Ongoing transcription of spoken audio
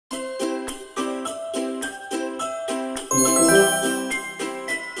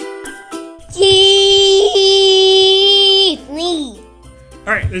Teeth. Me.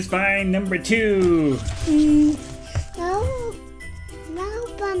 All right, let's find number 2. No,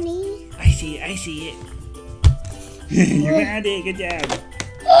 bunny. I see it. You found it. Good job.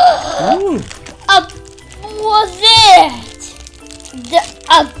 Ooh. What's it?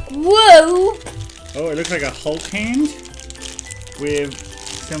 A group. Oh, it looks like a Hulk hand with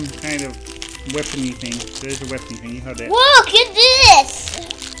some kind of weapony thing. There's a weapony thing. You have that. Look at this.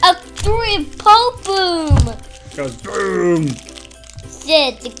 A 3 pulp boom. Goes boom.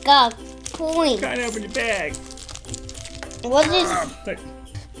 Said it got points. Got it open the bag. What is? Look.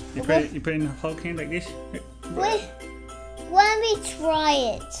 You put in the Hulk hand like this. Wait. Let me try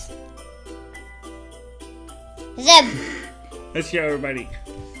it. Zeb. Let's show everybody.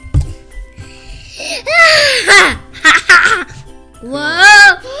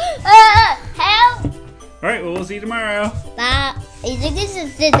 Whoa! Help! All right, well, we'll see you tomorrow. I think this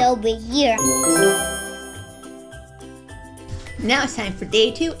is it over here. Now it's time for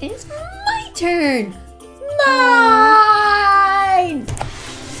day 2, and it's my turn. Mine.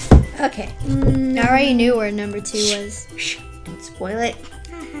 Okay. I already knew where number 2 was. Shh! Don't spoil it.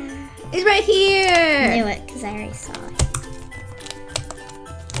 It's right here. I knew it because I already saw it.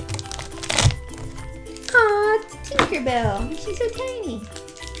 Aw, it's Tinkerbell. She's so tiny.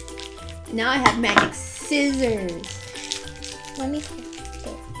 Now I have magic scissors. Let me see.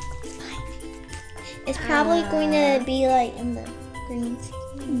 It's probably going to be like in the green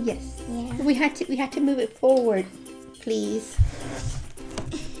screen. Yes. Yeah. We had to move it forward, please.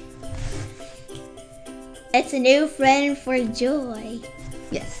 It's a new friend for Joy.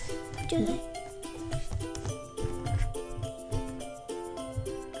 Yes. Joy.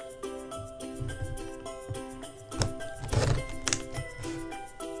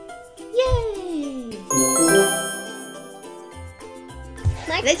 Yay!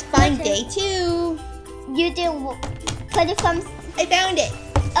 Let's find day 2. You do put it from. I found it.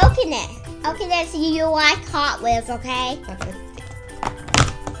 Open it. Open it so you like Hot Wheels, okay? Okay.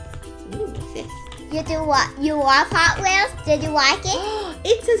 Ooh, what's this? You do what? You love Hot Wheels? Did you like it?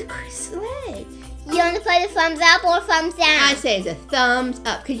 It's a sled. You want to put a thumbs up or thumbs down? I say it's a thumbs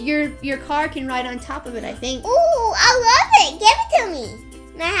up because your car can ride on top of it, I think. Ooh, I love it. Give it to me.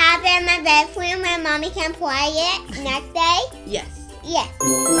 I have it in my bedroom. My mommy can play it next day. Yes. Yes.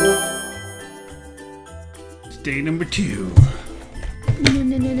 It's day number 2.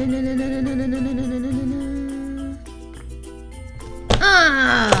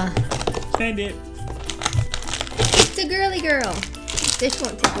 Ah! Found it. It's a girly girl. This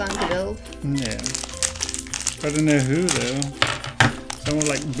won't take long to build. Yeah. I don't know who though. Someone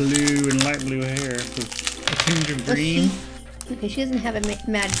like blue and light blue hair with a tinge of green. Okay, she doesn't have a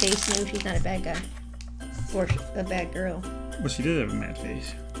mad face. Maybe she's not a bad guy. Or a bad girl. Well, she does have a mad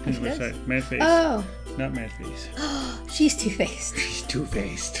face. She does? Mad face. Oh! Not mad face. She's two-faced. She's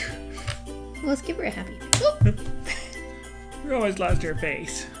two-faced. Well, let's give her a happy face. We almost lost her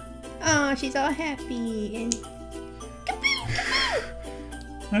face. Oh, she's all happy and...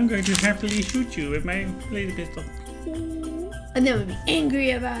 I'm going to happily shoot you with my laser pistol. And then we'll be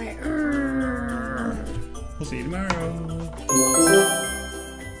angry about it. We'll see you tomorrow.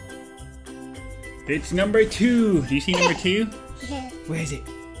 It's number 2. Do you see number 2? Yeah. Where is it?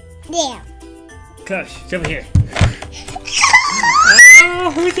 Yeah. Close. It's over here.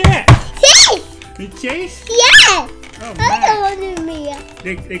 Oh, who's that? Chase! It's Chase? Yeah! Oh, I my. don't want to be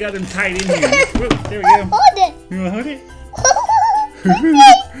a... They got them tied in here. Whoop, there we go. Hold it. You want to hold it?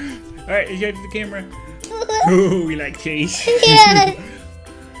 Alright, let's show it to the camera. Oh, we like Chase. Yeah.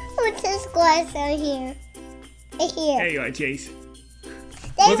 What's this glass out here? Right here. There you are, Chase. Stay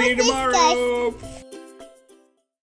We'll see with you this guy. tomorrow.